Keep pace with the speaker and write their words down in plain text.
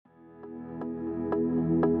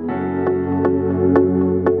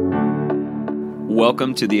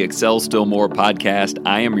Welcome to the Excel Still More podcast.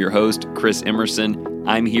 I am your host, Chris Emerson.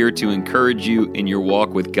 I'm here to encourage you in your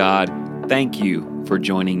walk with God. Thank you for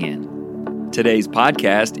joining in. Today's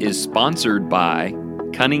podcast is sponsored by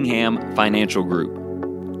Cunningham Financial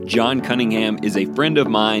Group. John Cunningham is a friend of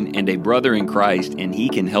mine and a brother in Christ, and he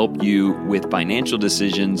can help you with financial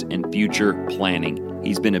decisions and future planning.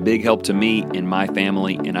 He's been a big help to me and my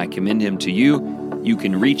family, and I commend him to you. You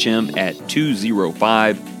can reach him at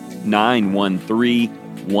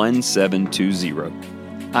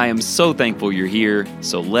 205-913-1720. I am so thankful you're here,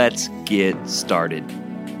 so let's get started.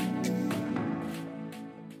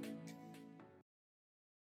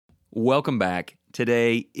 Welcome back.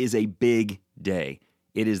 Today is a big day.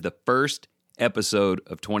 It is the first episode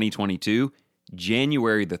of 2022,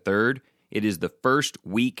 January the 3rd. It is the first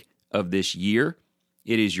week of this year.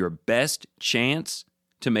 It is your best chance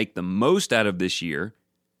to make the most out of this year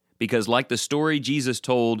because, like the story Jesus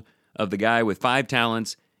told of the guy with 5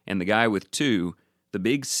 talents and the guy with 2, the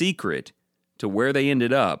big secret to where they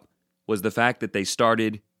ended up was the fact that they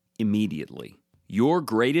started immediately. Your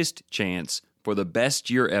greatest chance for the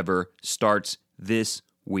best year ever starts this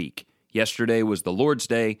week. Yesterday was the Lord's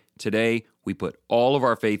Day. Today, we put all of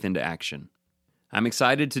our faith into action. I'm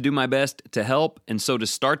excited to do my best to help, and so to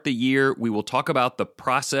start the year, we will talk about the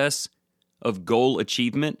process of goal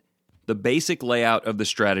achievement, the basic layout of the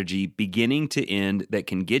strategy beginning to end that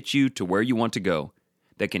can get you to where you want to go,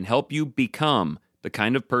 that can help you become the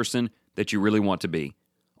kind of person that you really want to be.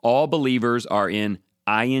 All believers are in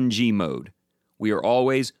ING mode. We are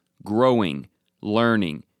always growing,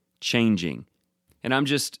 learning, changing. And I'm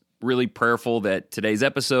just really prayerful that today's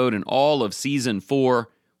episode and all of Season 4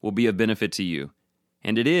 will be of benefit to you.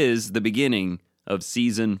 And it is the beginning of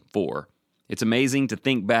Season 4. It's amazing to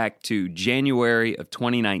think back to January of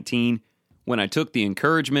 2019 when I took the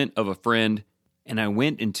encouragement of a friend and I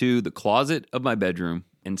went into the closet of my bedroom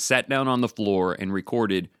and sat down on the floor and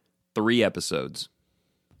recorded 3 episodes.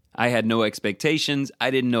 I had no expectations.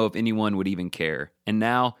 I didn't know if anyone would even care. And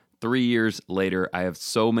now, 3 years later, I have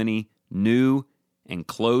so many new and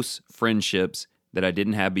close friendships that I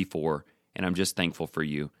didn't have before, and I'm just thankful for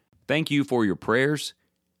you. Thank you for your prayers.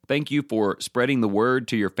 Thank you for spreading the word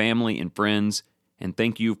to your family and friends, and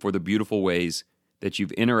thank you for the beautiful ways that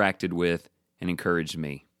you've interacted with and encouraged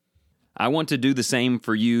me. I want to do the same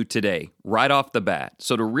for you today, right off the bat.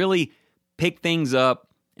 So to really pick things up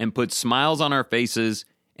and put smiles on our faces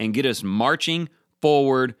and get us marching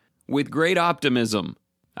forward with great optimism,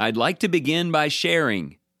 I'd like to begin by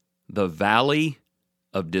sharing the valley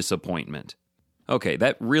of disappointment. Okay,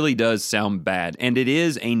 that really does sound bad, and it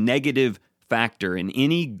is a negative factor in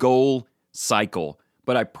any goal cycle,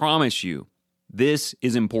 but I promise you, this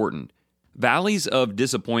is important. Valleys of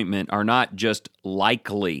disappointment are not just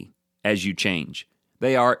likely as you change.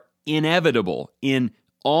 They are inevitable in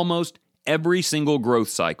almost every single growth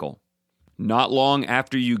cycle. Not long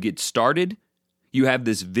after you get started, you have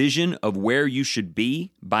this vision of where you should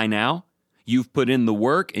be by now. You've put in the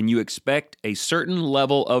work and you expect a certain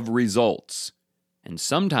level of results. And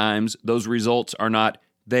sometimes those results are not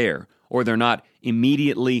there, or they're not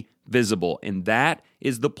immediately visible. And that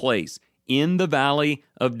is the place in the valley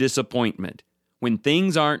of disappointment. When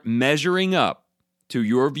things aren't measuring up to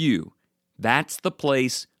your view, that's the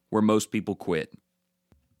place where most people quit.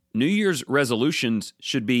 New Year's resolutions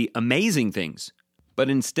should be amazing things, but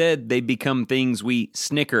instead they become things we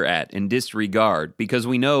snicker at and disregard because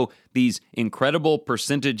we know these incredible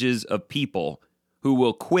percentages of people who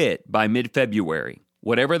will quit by mid-February,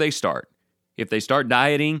 whatever they start. If they start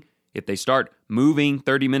dieting, if they start moving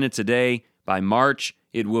 30 minutes a day, by March,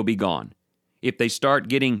 it will be gone. If they start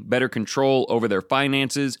getting better control over their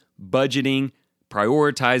finances, budgeting,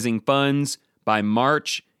 prioritizing funds, by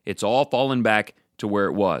March, it's all fallen back to where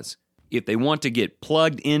it was. If they want to get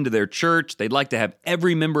plugged into their church, they'd like to have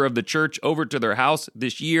every member of the church over to their house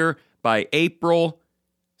this year, by April,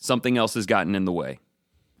 something else has gotten in the way.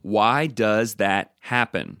 Why does that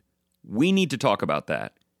happen? We need to talk about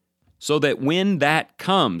that. So that when that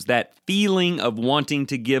comes, that feeling of wanting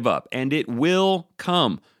to give up, and it will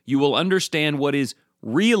come, you will understand what is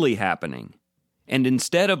really happening. And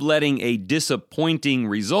instead of letting a disappointing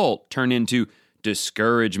result turn into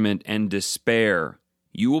discouragement and despair,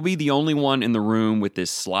 you will be the only one in the room with this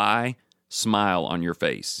sly smile on your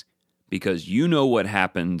face, because you know what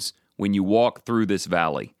happens when you walk through this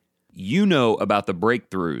valley. You know about the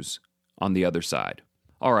breakthroughs on the other side.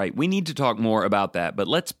 All right, we need to talk more about that, but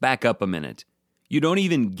let's back up a minute. You don't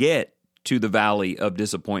even get to the valley of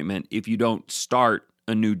disappointment if you don't start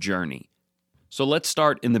a new journey. So let's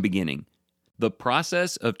start in the beginning. The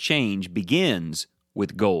process of change begins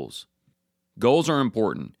with goals. Goals are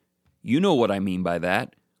important. You know what I mean by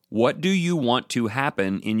that. What do you want to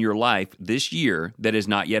happen in your life this year that has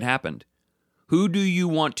not yet happened? Who do you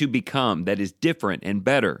want to become that is different and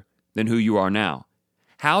better than who you are now?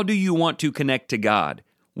 How do you want to connect to God?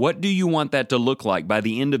 What do you want that to look like by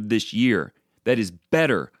the end of this year that is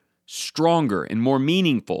better, stronger, and more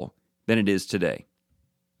meaningful than it is today?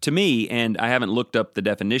 To me, and I haven't looked up the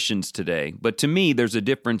definitions today, but to me, there's a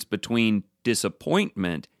difference between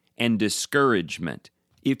disappointment and discouragement.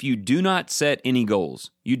 If you do not set any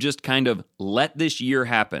goals, you just kind of let this year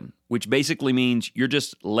happen, which basically means you're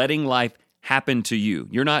just letting life happen to you.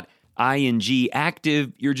 You're not ing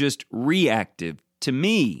active, you're just reactive. To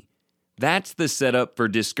me, that's the setup for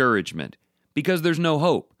discouragement because there's no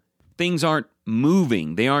hope. Things aren't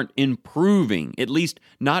moving, they aren't improving, at least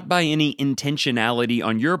not by any intentionality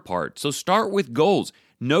on your part. So start with goals,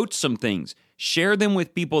 note some things, share them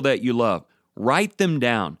with people that you love, write them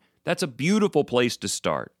down. That's a beautiful place to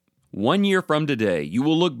start. 1 year from today, you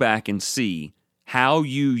will look back and see how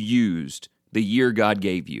you used the year God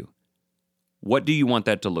gave you. What do you want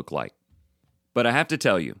that to look like? But I have to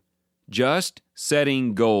tell you, just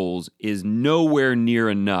setting goals is nowhere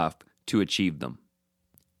near enough to achieve them.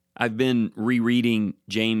 I've been rereading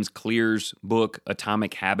James Clear's book,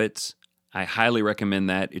 Atomic Habits. I highly recommend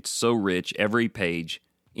that. It's so rich, every page.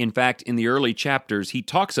 In fact, in the early chapters, he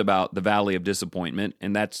talks about the valley of disappointment,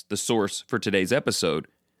 and that's the source for today's episode.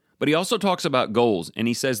 But he also talks about goals, and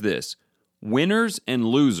he says this: winners and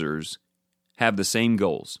losers have the same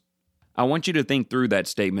goals. I want you to think through that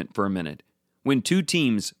statement for a minute. When two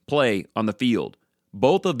teams play on the field,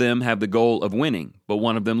 both of them have the goal of winning, but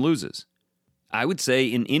one of them loses. I would say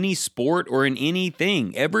in any sport or in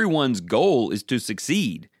anything, everyone's goal is to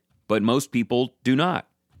succeed, but most people do not.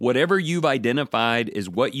 Whatever you've identified as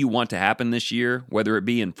what you want to happen this year, whether it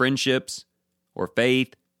be in friendships or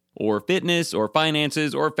faith or fitness or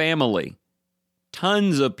finances or family,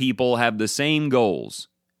 tons of people have the same goals.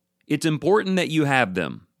 It's important that you have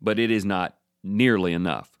them, but it is not nearly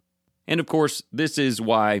enough. And of course, this is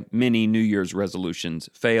why many New Year's resolutions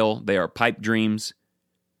fail. They are pipe dreams.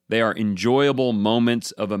 They are enjoyable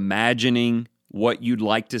moments of imagining what you'd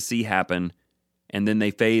like to see happen, and then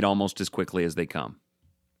they fade almost as quickly as they come.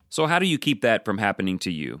 So how do you keep that from happening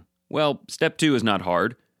to you? Well, step 2 is not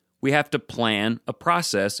hard. We have to plan a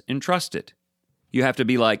process and trust it. You have to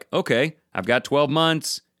be like, okay, I've got 12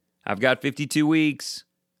 months, I've got 52 weeks,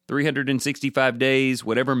 365 days,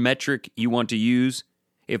 whatever metric you want to use.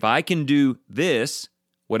 If I can do this,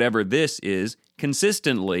 whatever this is,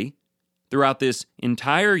 consistently throughout this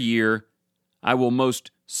entire year, I will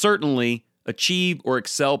most certainly achieve or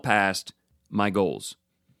excel past my goals.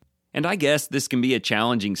 And I guess this can be a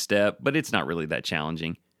challenging step, but it's not really that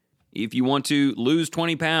challenging. If you want to lose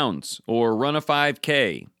 20 pounds or run a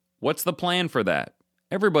 5K, what's the plan for that?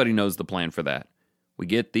 Everybody knows the plan for that. We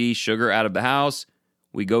get the sugar out of the house,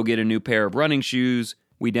 we go get a new pair of running shoes,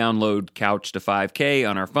 we download Couch to 5K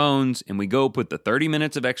on our phones, and we go put the 30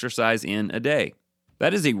 minutes of exercise in a day.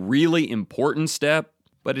 That is a really important step,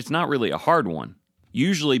 but it's not really a hard one.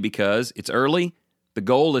 Usually because it's early, the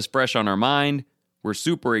goal is fresh on our mind, we're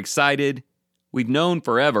super excited, we've known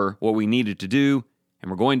forever what we needed to do,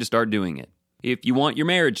 and we're going to start doing it. If you want your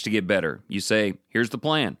marriage to get better, you say, here's the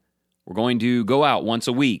plan. We're going to go out once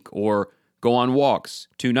a week or go on walks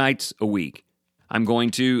 2 nights a week. I'm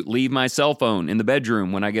going to leave my cell phone in the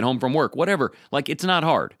bedroom when I get home from work, whatever. Like, it's not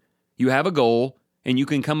hard. You have a goal, and you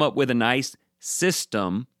can come up with a nice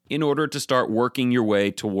system in order to start working your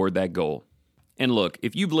way toward that goal. And look,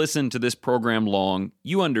 if you've listened to this program long,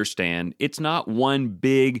 you understand it's not one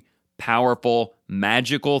big, powerful,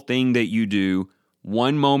 magical thing that you do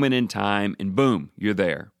one moment in time and boom, you're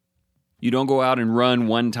there. You don't go out and run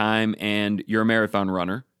one time and you're a marathon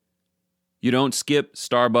runner. You don't skip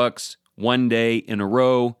Starbucks one day in a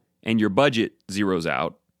row and your budget zeroes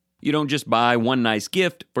out. You don't just buy one nice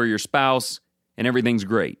gift for your spouse and everything's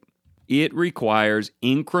great. It requires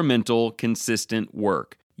incremental, consistent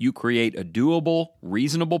work. You create a doable,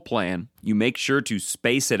 reasonable plan. You make sure to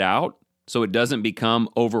space it out so it doesn't become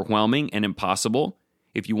overwhelming and impossible.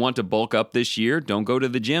 If you want to bulk up this year, don't go to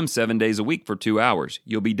the gym 7 days a week for 2 hours.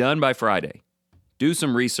 You'll be done by Friday. Do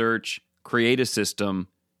some research, create a system,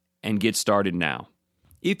 and get started now.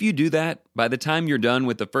 If you do that, by the time you're done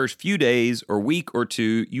with the first few days or week or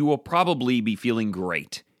two, you will probably be feeling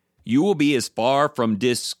great. You will be as far from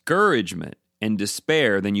discouragement and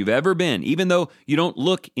despair than you've ever been, even though you don't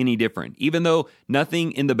look any different, even though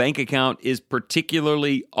nothing in the bank account is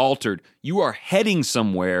particularly altered. You are heading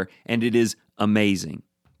somewhere, and it is amazing.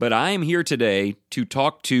 But I am here today to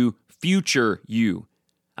talk to future you.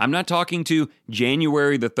 I'm not talking to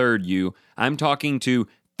January the 3rd you. I'm talking to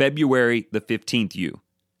February the 15th you.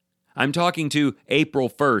 I'm talking to April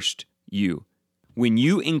 1st you. When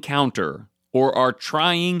you encounter or are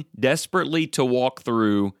trying desperately to walk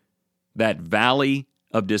through that valley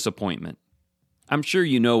of disappointment. I'm sure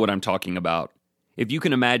you know what I'm talking about. If you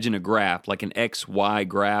can imagine a graph, like an XY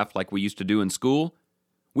graph like we used to do in school,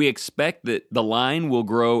 we expect that the line will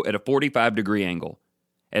grow at a 45-degree angle.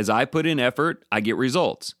 As I put in effort, I get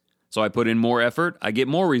results. So I put in more effort, I get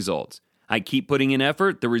more results. I keep putting in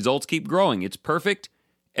effort, the results keep growing. It's perfect,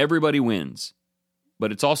 everybody wins.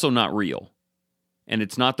 But it's also not real. And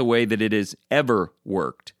it's not the way that it has ever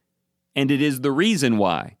worked. And it is the reason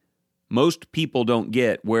why most people don't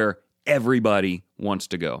get where everybody wants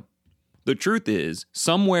to go. The truth is,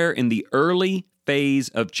 somewhere in the early phase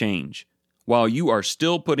of change, while you are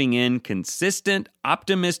still putting in consistent,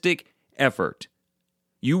 optimistic effort,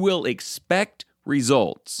 you will expect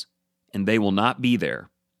results, and they will not be there.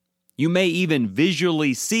 You may even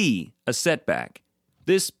visually see a setback.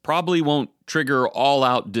 This probably won't trigger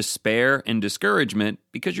all-out despair and discouragement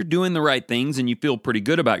because you're doing the right things and you feel pretty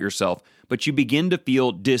good about yourself, but you begin to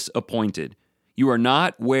feel disappointed. You are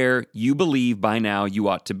not where you believe by now you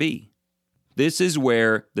ought to be. This is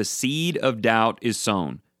where the seed of doubt is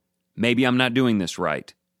sown. Maybe I'm not doing this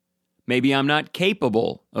right. Maybe I'm not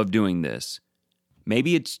capable of doing this.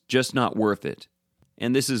 Maybe it's just not worth it.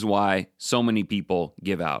 And this is why so many people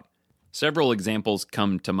give out. Several examples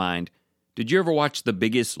come to mind. Did you ever watch The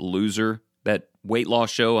Biggest Loser, that weight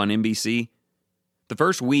loss show on NBC? The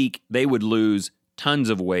first week, they would lose tons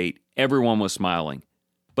of weight. Everyone was smiling.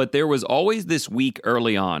 But there was always this week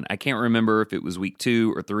early on, I can't remember if it was week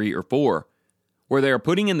 2 or 3 or 4, where they are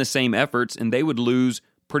putting in the same efforts and they would lose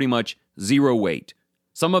pretty much zero weight.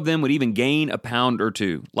 Some of them would even gain a pound or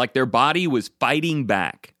two, like their body was fighting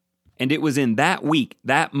back. And it was in that week,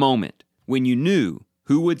 that moment, when you knew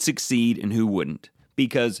who would succeed and who wouldn't.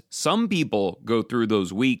 Because some people go through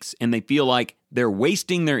those weeks and they feel like they're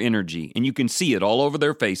wasting their energy, and you can see it all over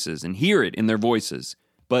their faces and hear it in their voices.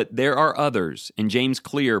 But there are others, and James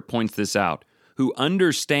Clear points this out, who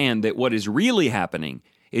understand that what is really happening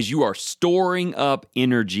is you are storing up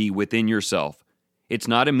energy within yourself. It's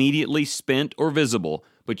not immediately spent or visible,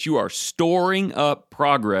 but you are storing up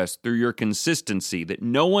progress through your consistency that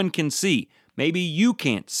no one can see. Maybe you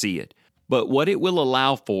can't see it. But what it will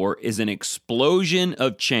allow for is an explosion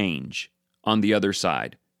of change on the other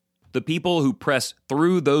side. The people who press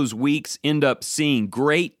through those weeks end up seeing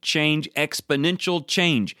great change, exponential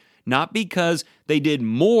change, not because they did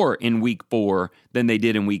more in week 4 than they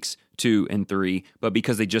did in weeks 2 and 3, but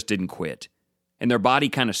because they just didn't quit. And their body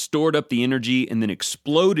kind of stored up the energy and then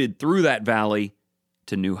exploded through that valley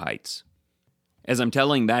to new heights. As I'm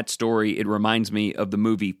telling that story, it reminds me of the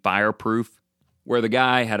movie Fireproof, where the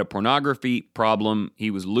guy had a pornography problem, he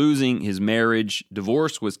was losing his marriage,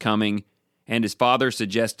 divorce was coming, and his father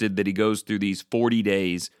suggested that he goes through these 40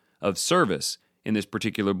 days of service in this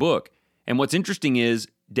particular book. And what's interesting is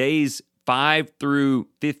days 5 through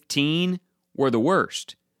 15 were the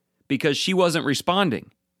worst because she wasn't responding.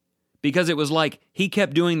 Because it was like he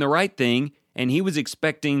kept doing the right thing and he was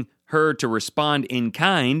expecting her to respond in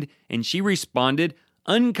kind, and she responded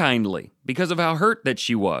unkindly because of how hurt that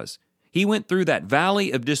she was. He went through that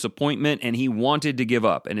valley of disappointment and he wanted to give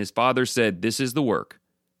up. And his father said, "This is the work.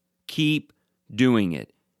 Keep doing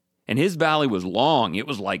it." And his valley was long. It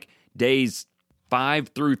was like days 5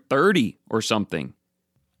 through 30 or something.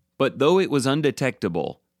 But though it was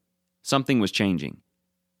undetectable, something was changing.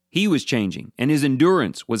 He was changing, and his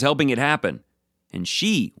endurance was helping it happen. And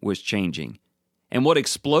she was changing. And what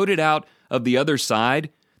exploded out of the other side,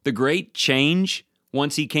 the great change,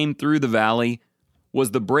 once he came through the valley,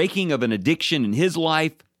 was the breaking of an addiction in his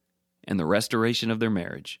life and the restoration of their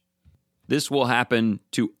marriage. This will happen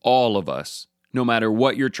to all of us, no matter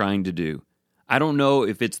what you're trying to do. I don't know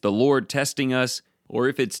if it's the Lord testing us or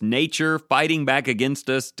if it's nature fighting back against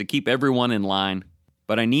us to keep everyone in line,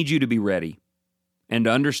 but I need you to be ready and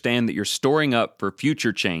to understand that you're storing up for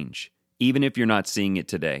future change, even if you're not seeing it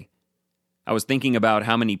today. I was thinking about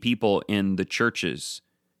how many people in the churches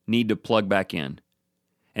need to plug back in.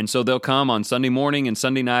 And so they'll come on Sunday morning and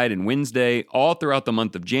Sunday night and Wednesday, all throughout the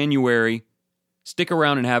month of January, stick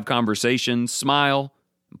around and have conversations, smile,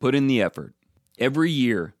 and put in the effort. Every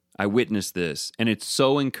year, I witness this, and it's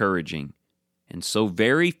so encouraging. And so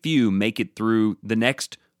very few make it through the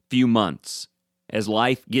next few months as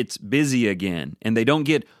life gets busy again, and they don't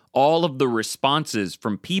get all of the responses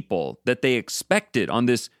from people that they expected on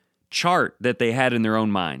this chart that they had in their own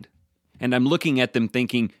mind. And I'm looking at them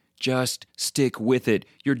thinking, just stick with it.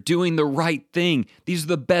 You're doing the right thing. These are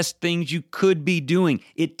the best things you could be doing.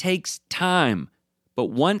 It takes time.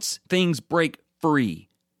 But once things break free,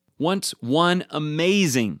 Once one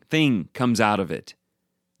amazing thing comes out of it,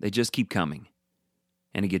 they just keep coming,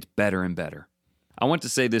 and it gets better and better. I want to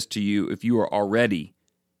say this to you if you are already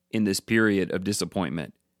in this period of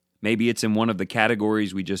disappointment. Maybe it's in one of the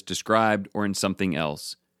categories we just described or in something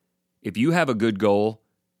else. If you have a good goal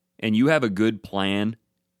and you have a good plan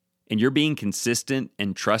and you're being consistent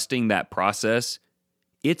and trusting that process,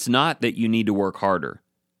 it's not that you need to work harder.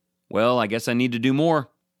 Well, I guess I need to do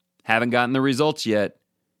more. Haven't gotten the results yet.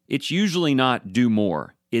 It's usually not do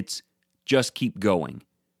more. It's just keep going.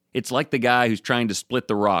 It's like the guy who's trying to split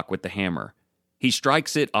the rock with the hammer. He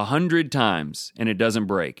strikes it 100 times and it doesn't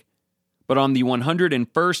break. But on the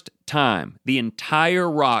 101st time, the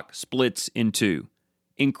entire rock splits in two.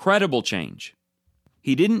 Incredible change.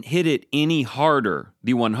 He didn't hit it any harder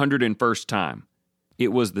the 101st time.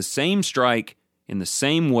 It was the same strike in the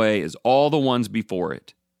same way as all the ones before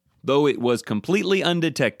it. Though it was completely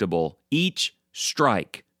undetectable, each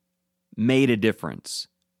strike made a difference.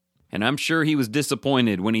 And I'm sure he was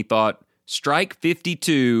disappointed when he thought, strike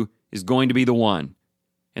 52 is going to be the one.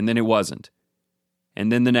 And then it wasn't.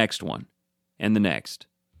 And then the next one. And the next.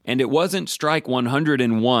 And it wasn't strike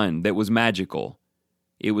 101 that was magical.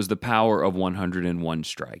 It was the power of 101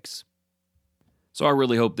 strikes. So I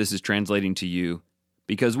really hope this is translating to you,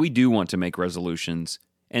 because we do want to make resolutions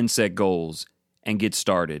and set goals and get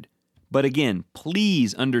started. But again,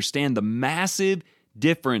 please understand the massive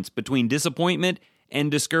difference between disappointment and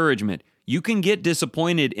discouragement. You can get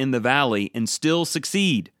disappointed in the valley and still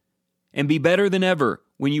succeed and be better than ever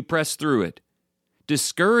when you press through it.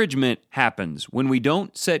 Discouragement happens when we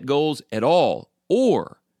don't set goals at all,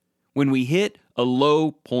 or when we hit a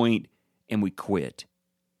low point and we quit.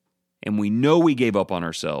 And we know we gave up on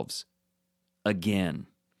ourselves again.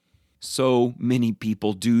 So many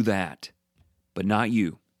people do that, but not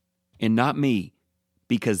you and not me,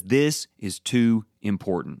 because this is too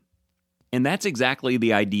important. And that's exactly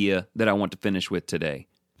the idea that I want to finish with today.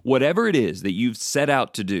 Whatever it is that you've set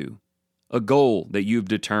out to do, a goal that you've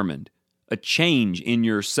determined, a change in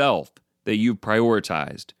yourself that you've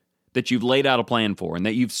prioritized, that you've laid out a plan for, and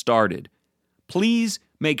that you've started, please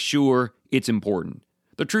make sure it's important.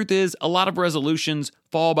 The truth is, a lot of resolutions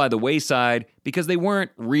fall by the wayside because they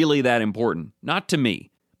weren't really that important. Not to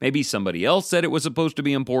me. Maybe somebody else said it was supposed to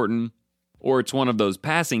be important, or it's one of those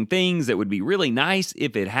passing things that would be really nice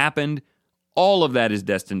if it happened. All of that is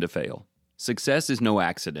destined to fail. Success is no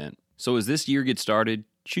accident. So as this year gets started,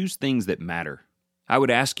 choose things that matter. I would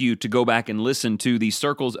ask you to go back and listen to the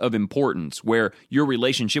circles of importance where your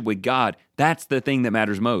relationship with God, that's the thing that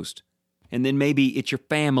matters most. And then maybe it's your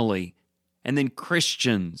family, and then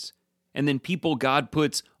Christians, and then people God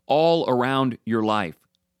puts all around your life.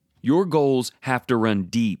 Your goals have to run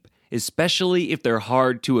deep, especially if they're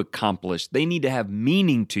hard to accomplish. They need to have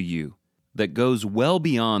meaning to you that goes well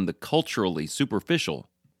beyond the culturally superficial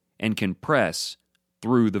and can press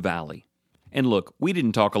through the valley. And look, we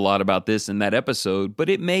didn't talk a lot about this in that episode, but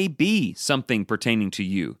it may be something pertaining to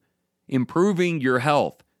you. Improving your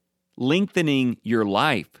health, lengthening your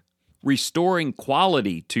life, restoring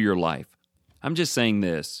quality to your life. I'm just saying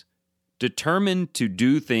this. Determined to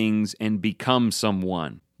do things and become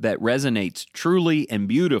someone that resonates truly and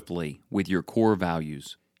beautifully with your core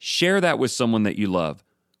values. Share that with someone that you love.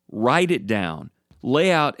 Write it down.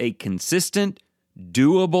 Lay out a consistent,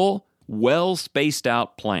 doable, well-spaced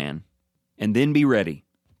out plan. And then be ready,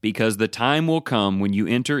 because the time will come when you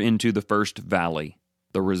enter into the first valley.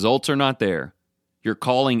 The results are not there. You're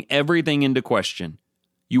calling everything into question.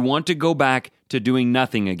 You want to go back to doing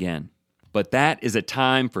nothing again. But that is a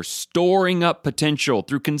time for storing up potential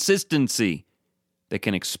through consistency that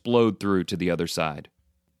can explode through to the other side.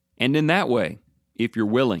 And in that way, if you're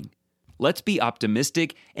willing, let's be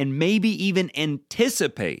optimistic and maybe even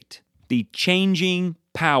anticipate the changing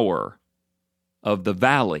power of the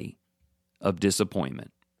valley of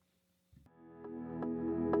disappointment.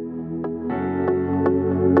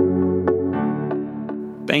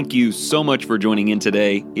 Thank you so much for joining in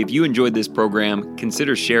today. If you enjoyed this program,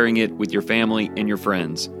 consider sharing it with your family and your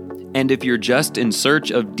friends. And if you're just in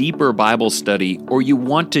search of deeper Bible study, or you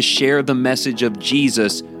want to share the message of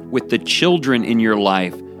Jesus with the children in your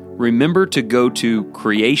life, remember to go to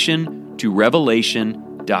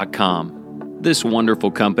creationtorevelation.com. This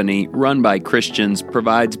wonderful company, run by Christians,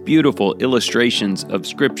 provides beautiful illustrations of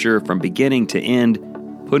Scripture from beginning to end,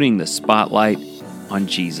 putting the spotlight on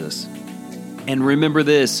Jesus. And remember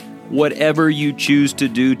this, whatever you choose to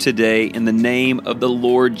do today in the name of the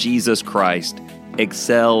Lord Jesus Christ,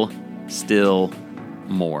 excel still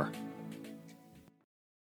more.